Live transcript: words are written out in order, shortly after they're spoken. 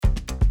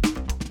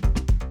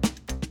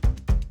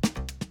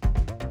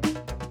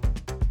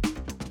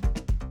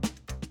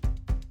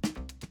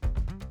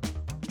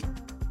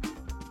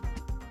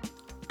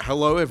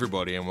Hello,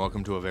 everybody, and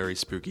welcome to a very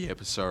spooky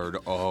episode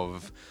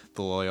of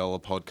the Loyola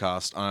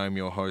podcast. I'm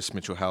your host,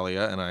 Mitchell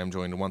Hallier, and I am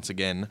joined once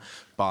again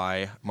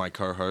by my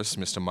co-host,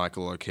 Mr.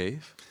 Michael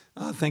O'Keefe.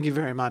 Thank you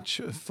very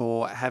much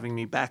for having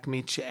me back,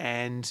 Mitch.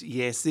 And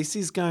yes, this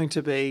is going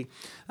to be,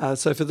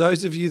 so for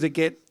those of you that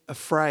get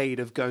afraid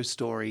of ghost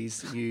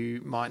stories,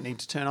 you might need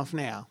to turn off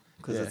now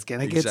because it's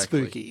going to get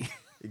spooky.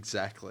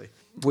 Exactly.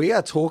 We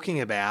are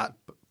talking about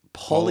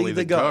Polly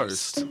the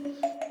Ghost.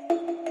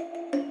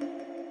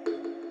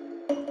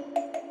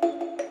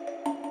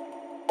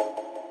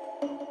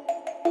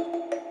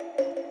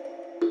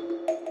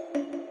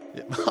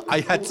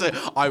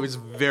 I was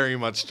very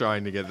much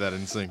trying to get that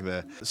in sync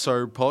there.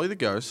 So Polly the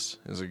Ghost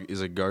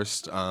is a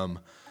ghost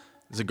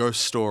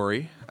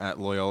story at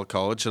Loyola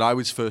College that I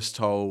was first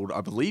told, I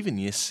believe, in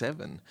year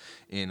 7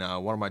 in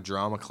one of my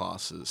drama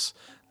classes.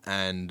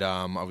 And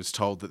I was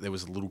told that there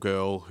was a little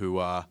girl who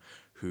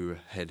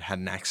had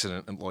an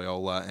accident at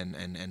Loyola and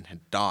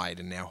had died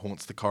and now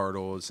haunts the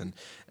corridors and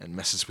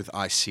messes with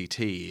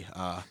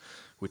ICT,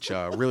 which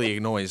really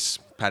annoys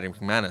Paddy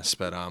McManus.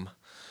 But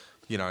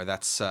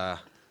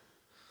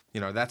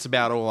that's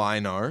about all I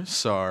know.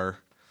 So,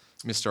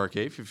 Mr.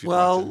 O'Keefe, if you'd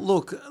like to...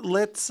 Look,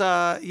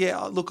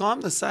 I'm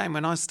the same.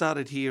 When I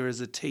started here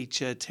as a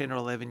teacher 10 or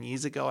 11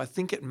 years ago, I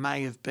think it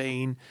may have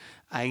been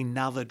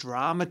another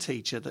drama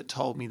teacher that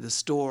told me the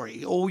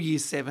story. All year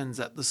 7s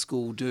at the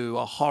school do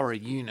a horror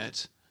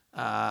unit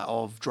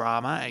of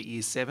drama at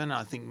year 7.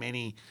 I think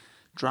many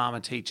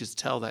drama teachers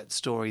tell that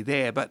story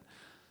there. But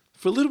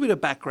for a little bit of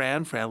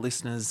background for our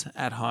listeners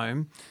at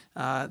home,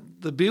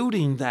 the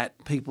building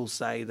that people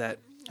say that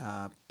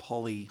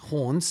Polly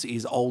haunts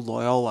is Old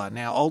Loyola.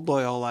 Now, Old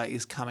Loyola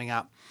is coming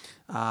up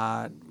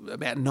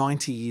about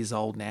 90 years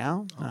old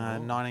now,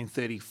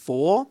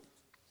 1934.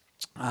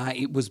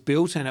 It was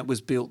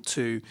built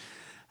to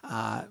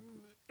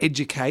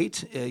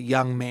educate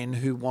young men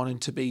who wanted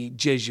to be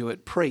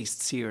Jesuit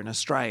priests here in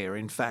Australia.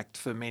 In fact,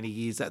 for many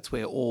years, that's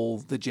where all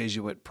the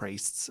Jesuit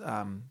priests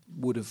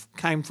would have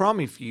came from.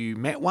 If you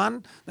met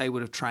one, they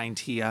would have trained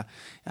here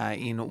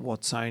in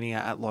Watsonia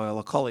at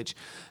Loyola College.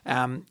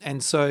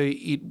 And so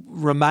it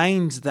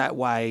remained that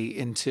way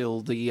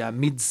until the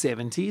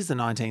mid-70s, the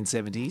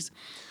 1970s,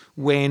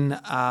 when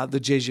the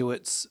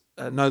Jesuits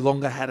no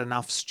longer had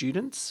enough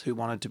students who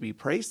wanted to be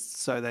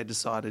priests, so they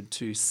decided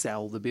to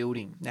sell the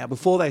building. Now,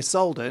 before they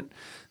sold it,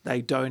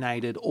 they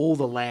donated all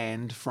the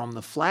land from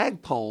the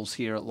flagpoles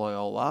here at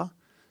Loyola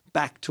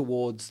back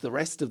towards the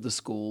rest of the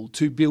school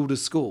to build a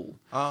school.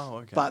 Oh,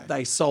 okay. But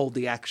they sold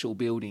the actual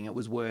building. It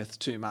was worth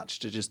too much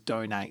to just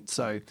donate.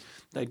 So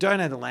they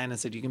donated the land and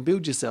said, you can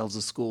build yourselves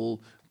a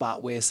school,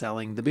 but we're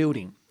selling the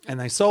building. And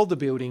they sold the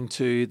building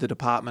to the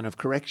Department of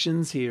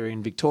Corrections here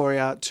in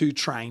Victoria to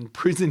train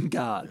prison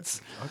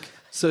guards. Okay.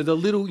 So the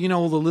little,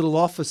 all the little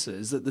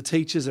offices that the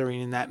teachers are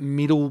in that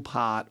middle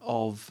part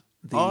of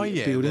the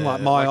building,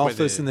 like my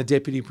office and the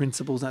deputy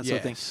principals, that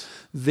sort of thing.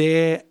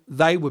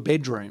 They were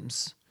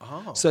bedrooms.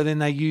 Oh. So then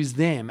they used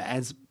them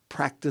as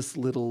practice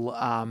little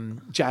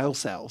jail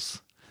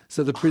cells.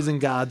 So the prison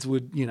guards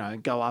would,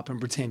 go up and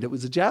pretend it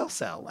was a jail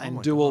cell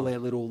and do all their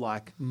little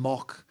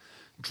mock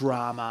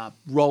drama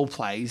role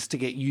plays to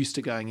get used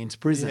to going into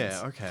prisons.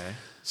 Yeah, okay.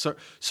 So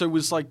it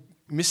was like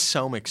Miss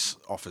Selmick's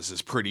office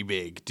is pretty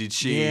big. Did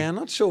she? Yeah, I'm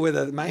not sure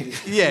whether maybe.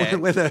 Yeah,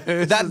 whether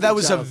that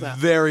was a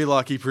very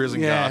lucky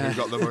prison guard who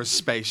got the most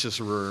spacious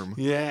room.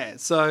 Yeah.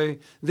 So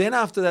then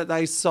after that,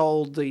 they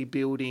sold the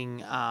building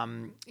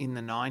in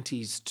the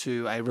 90s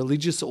to a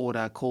religious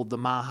order called the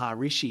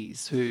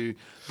Maharishis, who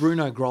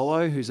Bruno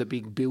Grollo, who's a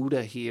big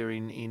builder here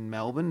in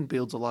Melbourne,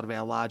 builds a lot of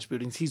our large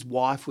buildings. His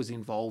wife was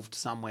involved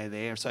somewhere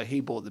there, so he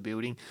bought the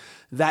building.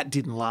 That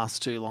didn't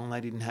last too long. They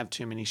didn't have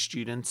too many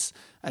students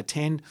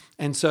attend.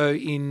 And so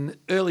in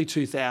early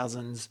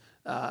 2000s,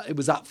 it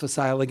was up for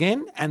sale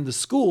again. And the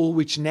school,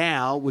 which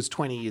now was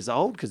 20 years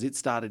old because it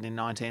started in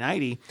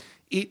 1980,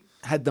 it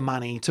had the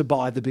money to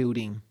buy the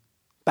building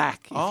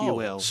back, if you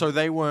will. So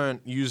they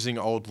weren't using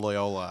Old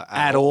Loyola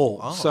at all.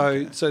 Oh,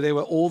 so there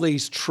were all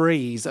these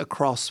trees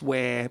across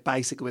where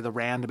the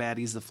roundabout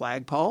is, the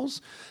flagpoles,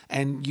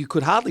 and you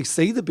could hardly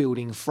see the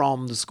building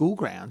from the school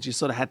grounds. You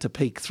sort of had to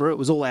peek through. It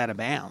was all out of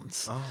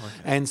bounds. Oh,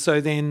 okay. And so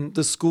then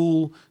the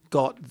school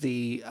got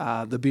the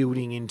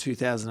building in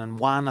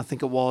 2001, I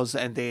think it was,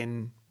 and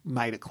then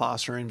made it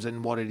classrooms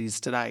and what it is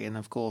today. And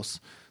of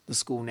course, the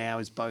school now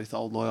is both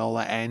Old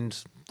Loyola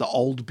and the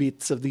old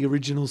bits of the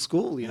original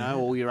school,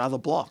 all your other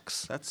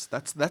blocks.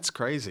 That's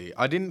crazy.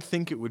 I didn't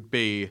think it would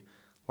be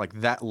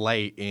like that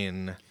late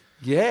in,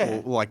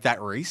 or like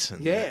that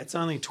recent. Yeah, it's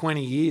only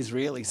 20 years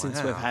really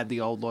since we've had the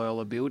Old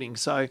Loyola building.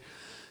 So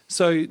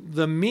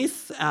the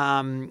myth,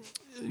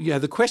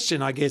 the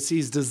question I guess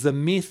is, does the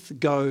myth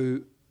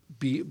go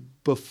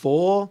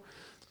before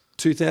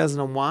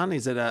 2001?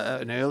 Is it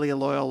an earlier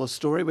Loyola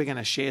story? We're going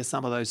to share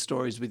some of those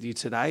stories with you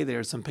today. There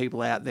are some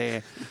people out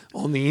there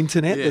on the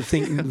internet that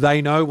think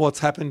they know what's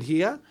happened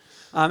here.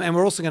 And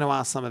we're also going to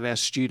ask some of our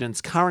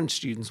students, current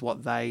students,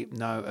 what they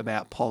know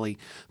about Polly.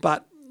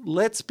 But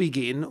let's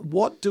begin.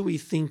 What do we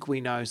think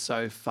we know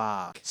so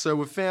far? So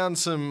we've found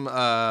some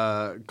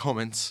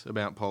comments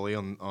about Polly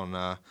on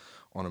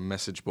a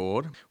message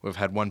board. We've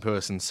had one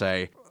person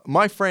say,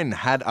 "My friend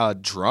had a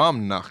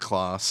drama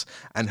class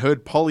and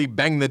heard Polly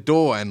bang the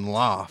door and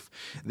laugh.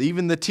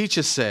 Even the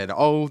teacher said,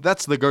 'Oh,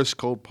 that's the ghost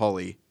called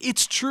Polly.'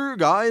 It's true,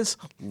 guys.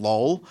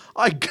 Lol.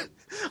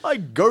 I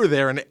go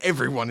there and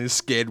everyone is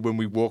scared when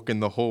we walk in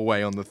the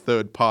hallway on the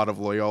third part of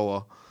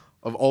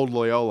Old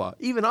Loyola.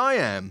 Even I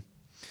am."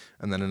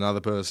 And then another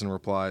person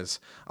replies,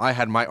 "I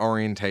had my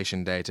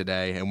orientation day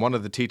today, and one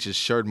of the teachers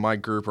showed my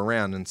group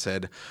around and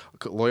said,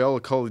 Loyola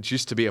College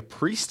used to be a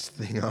priest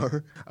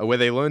thingo, where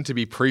they learned to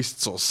be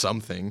priests or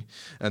something.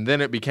 And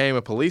then it became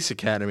a police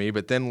academy,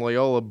 but then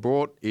Loyola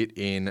brought it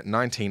in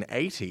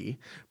 1980.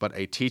 But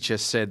a teacher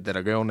said that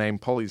a girl named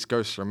Polly's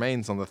ghost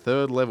remains on the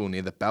third level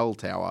near the bell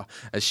tower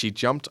as she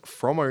jumped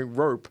from a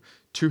rope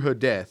to her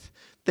death.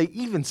 They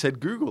even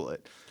said Google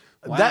it."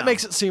 Wow. That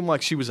makes it seem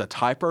like she was a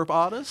tightrope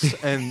artist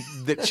and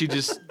that she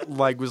just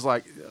was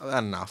like,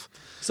 enough.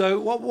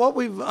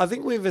 So I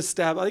think we've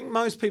established, I think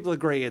most people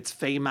agree it's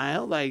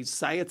female. They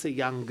say it's a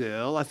young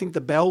girl. I think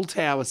the bell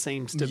tower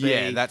seems to be...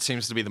 Yeah, that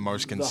seems to be the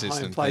most the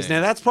consistent home place. thing.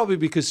 Now, that's probably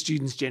because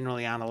students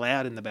generally aren't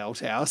allowed in the bell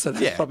tower, so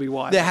that's probably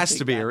why. There they has think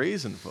to be that. a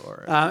reason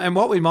for it. And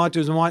what we might do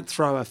is we might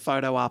throw a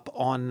photo up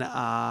on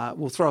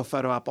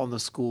the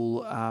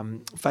school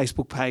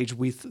Facebook page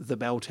with the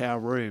bell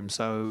tower room.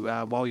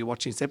 So while you're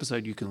watching this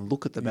episode, you can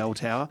look at the bell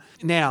tower.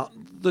 Now,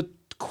 the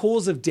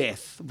cause of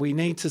death, we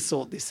need to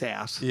sort this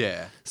out.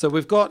 Yeah. So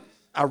we've got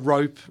a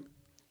rope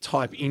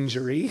type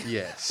injury.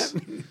 Yes.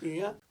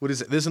 Yeah. What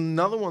is it? There's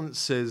another one that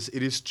says,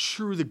 "It is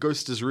true the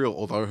ghost is real,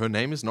 although her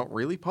name is not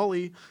really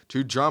Polly.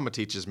 2 drama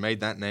teachers made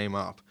that name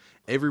up.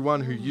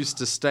 Everyone who used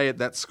to stay at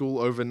that school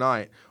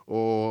overnight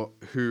or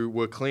who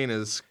were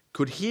cleaners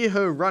could hear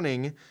her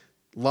running,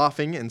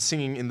 laughing and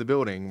singing in the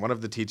building. One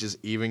of the teachers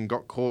even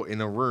got caught in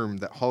a room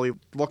that Holly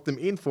locked them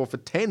in for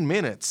 10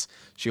 minutes.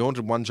 She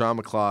haunted one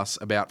drama class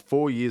about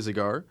 4 years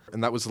ago,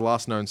 and that was the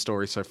last known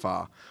story so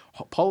far.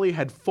 Polly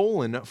had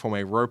fallen from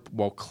a rope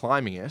while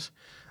climbing it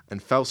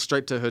and fell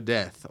straight to her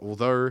death,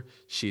 although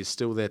she is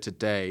still there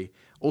today.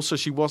 Also,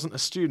 she wasn't a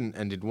student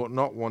and did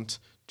not want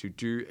to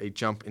do a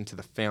jump into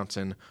the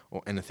fountain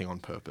or anything on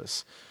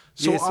purpose."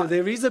 So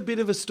there is a bit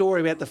of a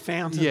story about the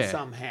fountain Yeah.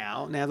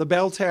 somehow. Now, the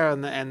bell tower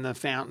and the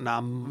fountain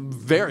are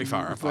Very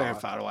far apart. very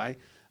far away.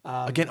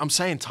 Again, I'm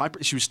saying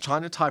she was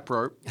trying to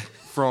tightrope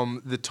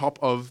from the top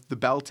of the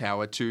bell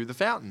tower to the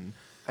fountain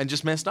and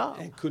just messed up.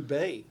 It could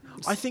be.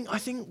 I think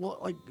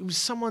it was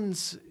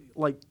someone's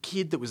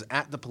kid that was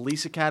at the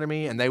police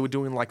academy and they were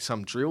doing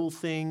some drill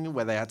thing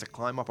where they had to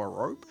climb up a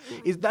rope.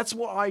 That's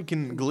what I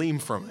can glean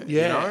from it.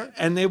 Yeah, You know?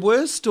 and there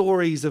were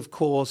stories, of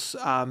course,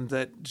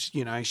 that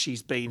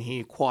she's been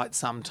here quite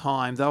some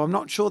time. Though I'm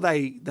not sure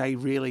they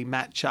really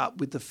match up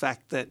with the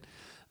fact that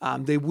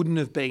there wouldn't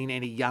have been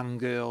any young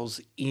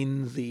girls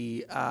in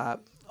the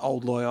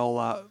Old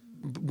Loyola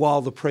while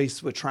the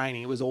priests were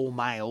training. It was all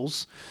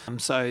males.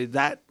 So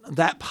that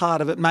part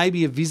of it,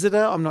 maybe a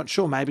visitor, I'm not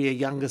sure, maybe a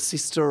younger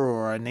sister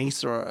or a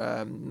niece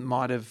or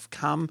might have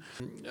come.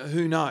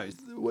 Who knows?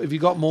 Have you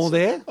got more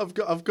there?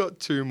 I've got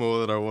 2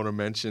 more that I want to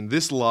mention.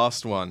 This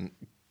last one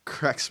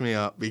cracks me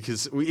up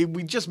because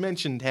we just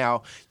mentioned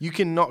how you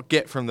cannot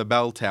get from the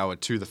bell tower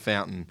to the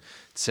fountain.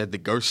 It said the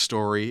ghost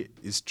story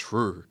is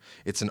true.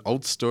 It's an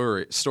old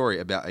story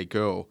about a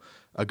girl.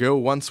 A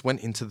girl once went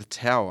into the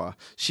tower.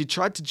 She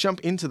tried to jump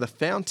into the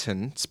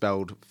fountain,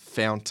 spelled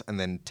fount and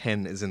then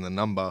 10 is in the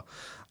number,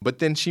 but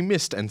then she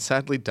missed and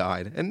sadly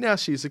died, and now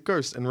she's a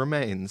ghost and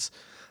remains.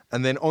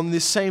 And then on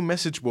this same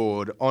message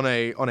board, on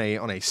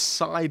a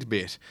side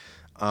bit,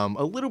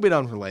 a little bit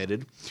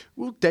unrelated,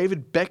 will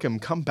David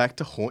Beckham come back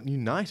to haunt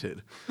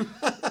United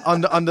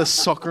under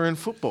soccer and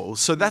football?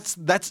 So that's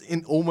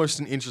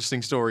almost an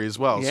interesting story as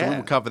well. So Yeah.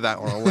 we'll cover that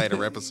on a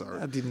later I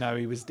episode. didn't know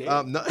he was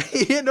dead.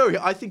 No,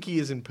 I think he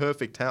is in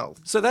perfect health.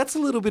 So that's a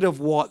little bit of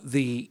what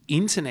the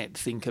internet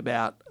think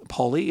about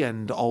Polly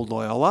and Old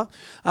Loyola.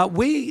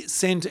 We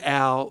sent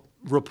our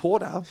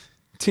reporter,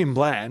 Tim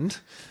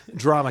Bland,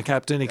 drama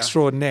captain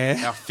extraordinaire.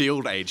 Our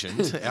field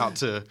agent out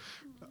to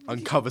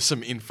uncover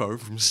some info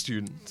from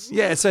students.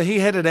 Yeah, so he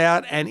headed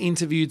out and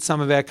interviewed some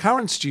of our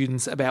current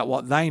students about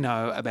what they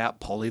know about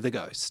Polly the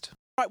ghost.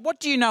 Right, what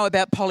do you know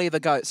about Polly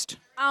the ghost?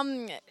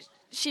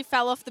 She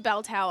fell off the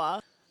bell tower.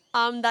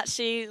 That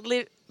she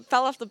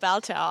fell off the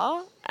bell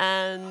tower,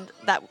 and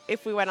that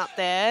if we went up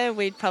there,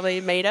 we'd probably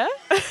meet her.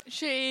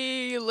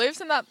 She lives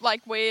in that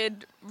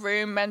weird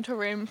room, mental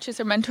room. She's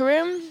a mental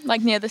room,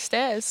 near the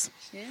stairs.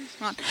 Yeah,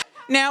 right.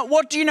 Now,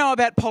 what do you know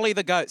about Polly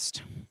the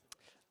ghost?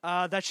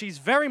 That she's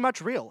very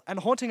much real and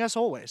haunting us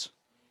always.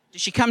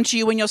 Does she come to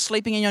you when you're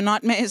sleeping in your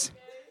nightmares?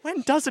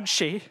 When doesn't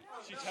she?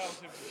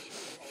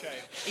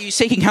 Are you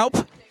seeking help?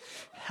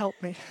 Help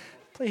me,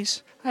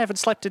 please. I haven't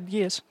slept in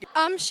years.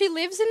 She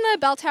lives in the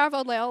bell tower of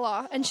Old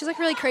Loyola, and she's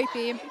really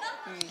creepy,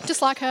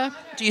 just like her.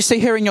 Do you see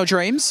her in your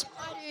dreams?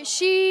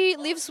 She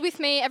lives with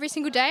me every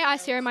single day. I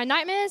see her in my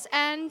nightmares,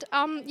 and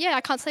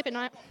I can't sleep at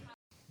night.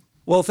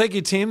 Well, thank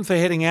you, Tim, for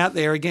heading out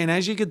there. Again,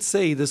 as you could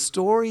see, the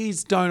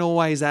stories don't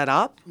always add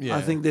up. Yeah.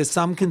 I think there's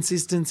some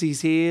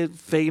consistencies here.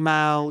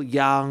 Female,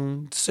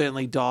 young,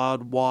 certainly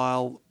died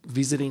while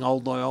visiting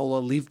Old Loyola,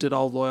 lived at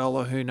Old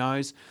Loyola, who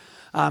knows.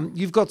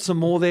 You've got some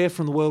more there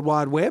from the World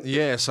Wide Web.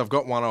 Yes, I've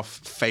got one off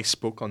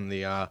Facebook on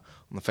the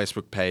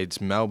Facebook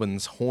page,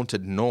 Melbourne's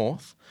Haunted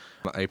North.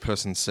 A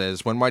person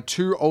says, when my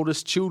 2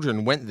 oldest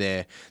children went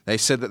there, they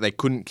said that they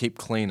couldn't keep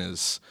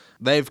cleaners.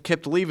 They've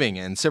kept leaving,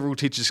 and several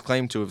teachers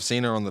claim to have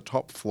seen her on the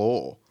top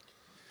floor.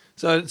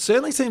 So it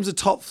certainly seems the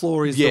top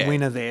floor is the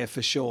winner there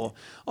for sure.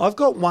 I've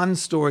got one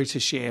story to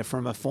share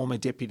from a former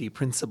deputy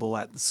principal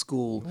at the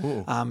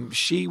school.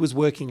 She was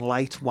working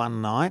late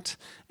one night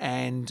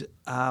and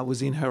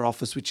was in her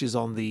office, which is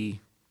on the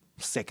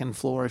second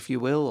floor, if you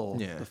will, or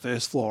the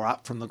first floor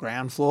up from the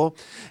ground floor.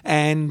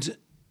 And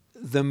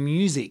the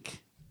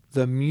music,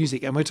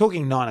 and we're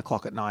talking 9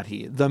 o'clock at night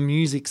here, the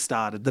music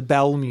started, the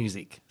bell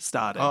music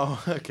started.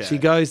 Oh, okay. She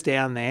goes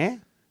down there,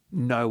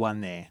 no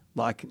one there.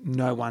 Like,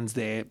 no one's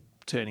there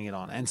turning it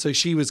on. And so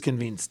she was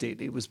convinced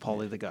it was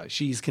Polly the Ghost.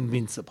 She's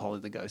convinced that Polly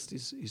the Ghost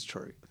is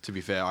true. To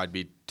be fair, I'd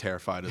be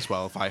terrified as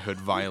well if I heard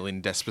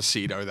Violin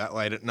Despacito that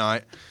late at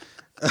night.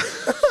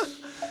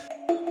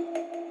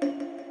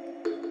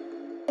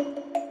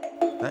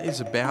 That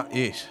is about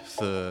it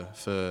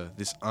for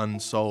this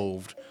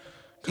unsolved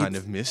kind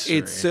of mystery.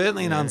 It's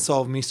certainly an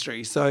unsolved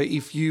mystery. So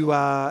if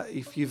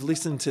you've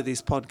listened to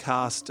this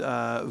podcast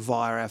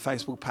via our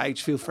Facebook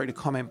page, feel free to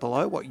comment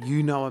below what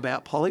you know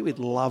about Polly. We'd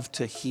love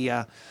to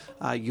hear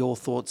your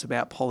thoughts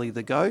about Polly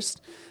the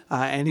Ghost.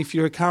 And if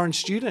you're a current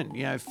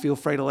student, feel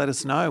free to let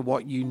us know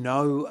what you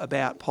know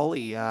about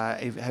Polly.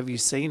 Have you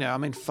seen her? I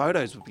mean,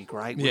 photos would be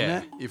great,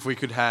 wouldn't it? If we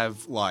could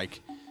have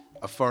like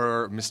a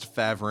photo of Mr.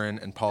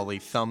 Favarin and Polly,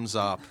 thumbs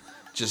up,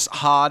 just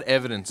hard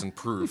evidence and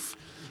proof.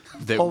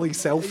 Polly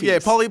selfies. Yeah,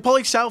 Polly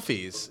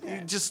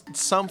selfies. Just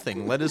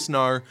something. Let us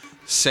know.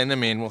 Send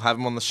them in. We'll have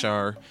them on the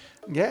show.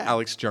 Yeah.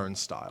 Alex Jones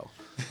style.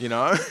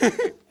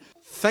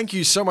 Thank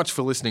you so much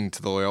for listening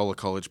to the Loyola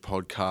College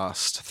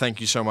podcast. Thank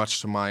you so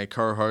much to my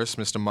co-host,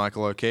 Mr.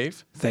 Michael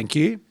O'Keefe. Thank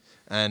you.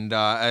 And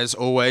as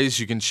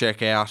always, you can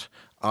check out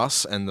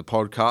us and the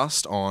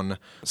podcast on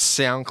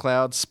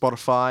SoundCloud,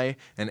 Spotify,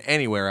 and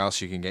anywhere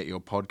else you can get your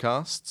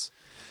podcasts.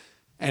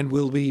 And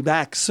we'll be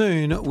back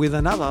soon with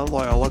another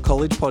Loyola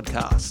College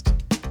podcast.